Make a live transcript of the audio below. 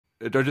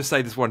I'll just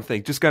say this one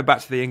thing. Just going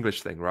back to the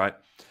English thing, right?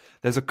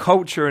 There's a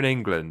culture in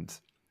England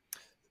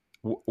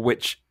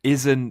which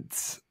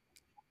isn't.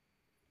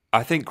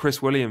 I think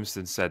Chris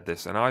Williamson said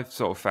this, and I've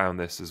sort of found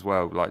this as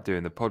well, like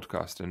doing the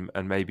podcast,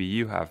 and maybe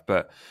you have.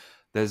 But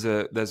there's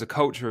a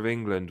culture of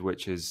England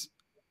which is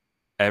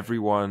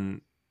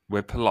everyone.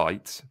 We're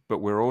polite, but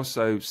we're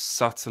also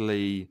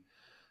subtly,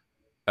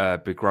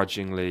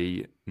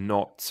 begrudgingly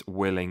not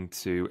willing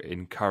to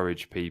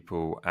encourage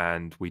people,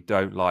 and we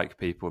don't like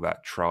people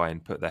that try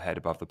and put their head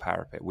above the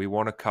parapet. We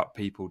want to cut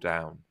people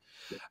down,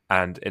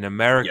 and in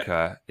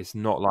America, it's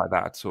not like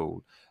that at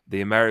all.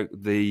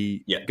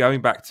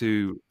 Going back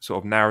to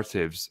sort of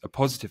narratives, a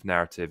positive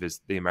narrative is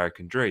the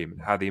American dream,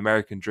 and how the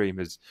American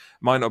dream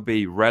might not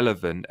be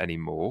relevant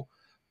anymore,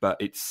 but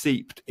it's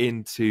seeped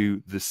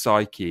into the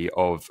psyche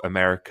of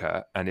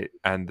America, and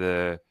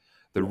the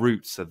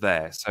roots are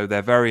there. So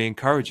they're very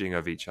encouraging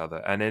of each other.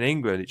 And in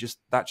England,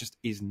 that just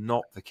is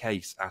not the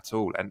case at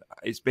all. And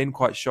it's been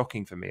quite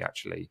shocking for me,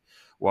 actually,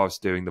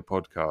 whilst doing the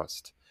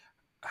podcast,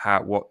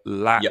 what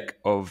lack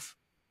of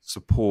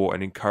support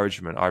and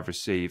encouragement I've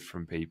received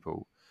from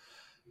people.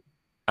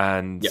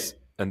 And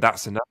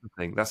that's another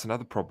thing. That's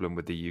another problem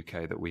with the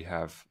UK, that we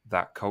have.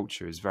 That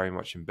culture is very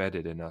much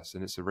embedded in us,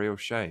 and it's a real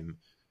shame.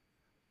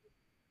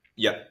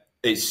 Yeah,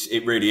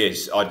 it really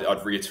is.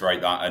 I'd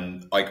reiterate that,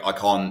 and I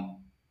can't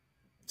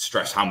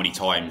stress how many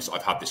times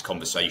I've had this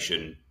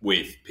conversation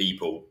with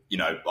people. You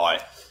know,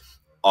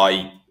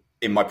 I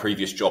in my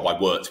previous job, I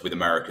worked with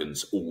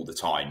Americans all the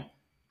time,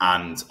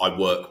 and I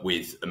work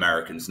with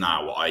Americans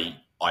now.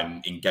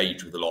 I'm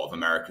engaged with a lot of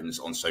Americans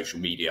on social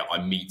media.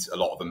 I meet a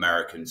lot of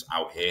Americans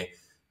out here,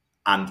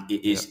 and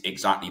it is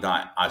exactly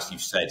that, as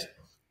you've said.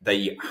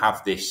 They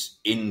have this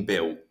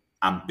inbuilt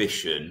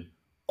ambition,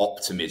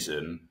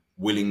 optimism,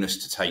 willingness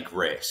to take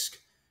risk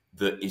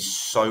that is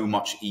so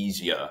much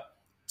easier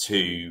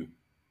to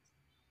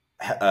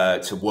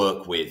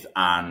work with,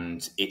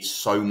 and it's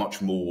so much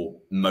more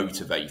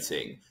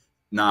motivating.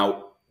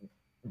 Now,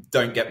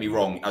 don't get me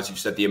wrong, as you've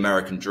said, the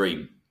American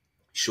dream,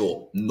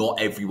 sure,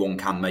 not everyone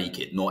can make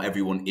it, not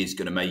everyone is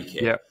going to make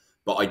it,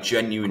 but I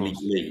genuinely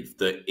believe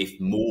that if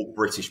more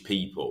British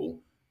people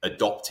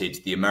adopted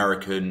the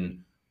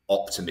American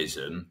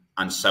optimism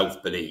and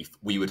self-belief,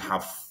 we would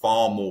have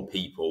far more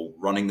people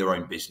running their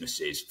own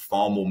businesses,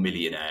 far more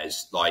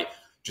millionaires, like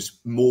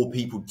just more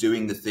people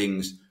doing the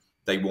things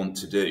they want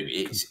to do.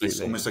 It's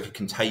almost like a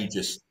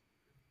contagious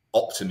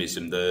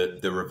optimism,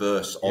 the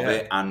reverse of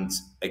it. And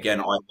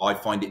again, I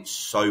find it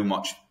so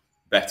much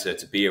better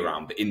to be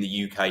around. But in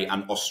the UK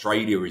and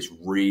Australia is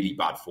really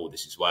bad for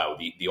this as well.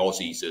 The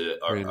Aussies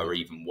are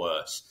even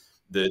worse.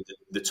 The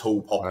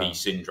tall poppy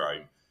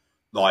syndrome,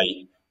 like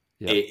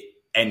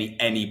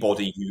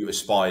anybody who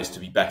aspires to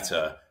be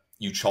better,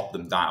 you chop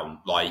them down.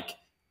 Like,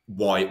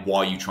 why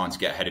are you trying to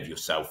get ahead of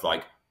yourself?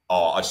 Like,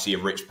 oh, I see a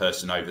rich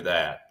person over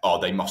there. Oh,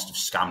 they must have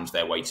scammed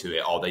their way to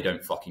it. Oh, they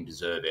don't fucking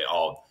deserve it.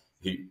 Oh,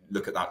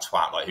 look at that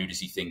twat. Like, who does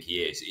he think he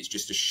is? It's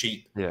just a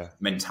sheep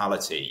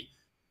mentality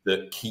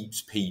that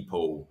keeps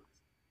people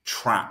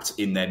trapped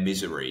in their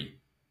misery.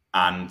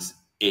 And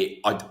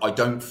I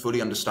don't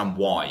fully understand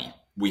why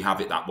we have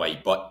it that way,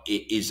 but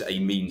it is a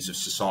means of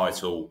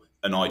societal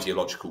and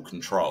ideological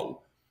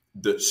control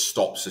that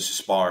stops us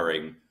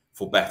aspiring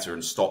for better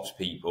and stops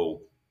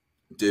people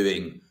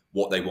doing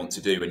what they want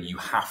to do. And you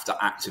have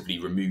to actively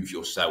remove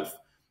yourself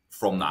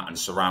from that and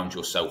surround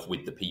yourself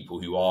with the people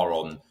who are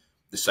on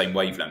the same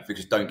wavelength.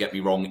 Because don't get me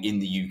wrong, in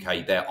the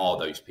UK, there are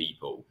those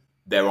people.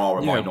 There are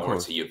a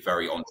minority of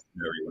very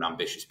entrepreneurial and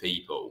ambitious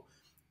people.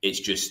 It's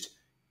just,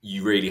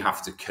 you really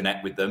have to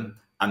connect with them.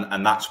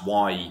 And that's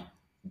why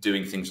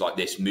doing things like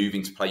this,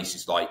 moving to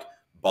places like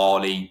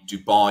Bali,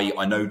 Dubai.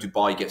 I know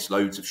Dubai gets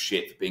loads of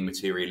shit for being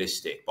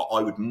materialistic, but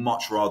I would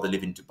much rather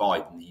live in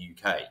Dubai than the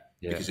UK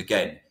because,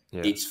 again,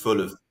 it's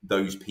full of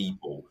those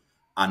people.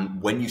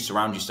 And when you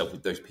surround yourself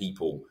with those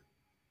people,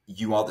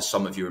 you are the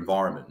sum of your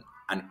environment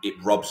and it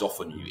rubs off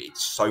on you.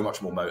 It's so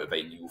much more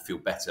motivating. You will feel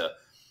better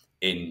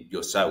in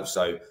yourself.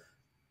 So,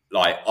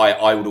 like,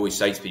 I would always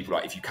say to people,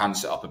 like, if you can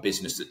set up a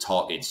business that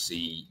targets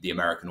the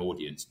American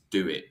audience,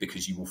 do it,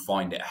 because you will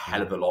find it a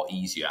hell of a lot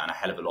easier and a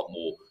hell of a lot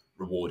more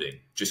rewarding.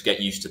 Just get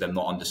used to them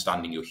not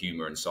understanding your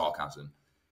humor and sarcasm.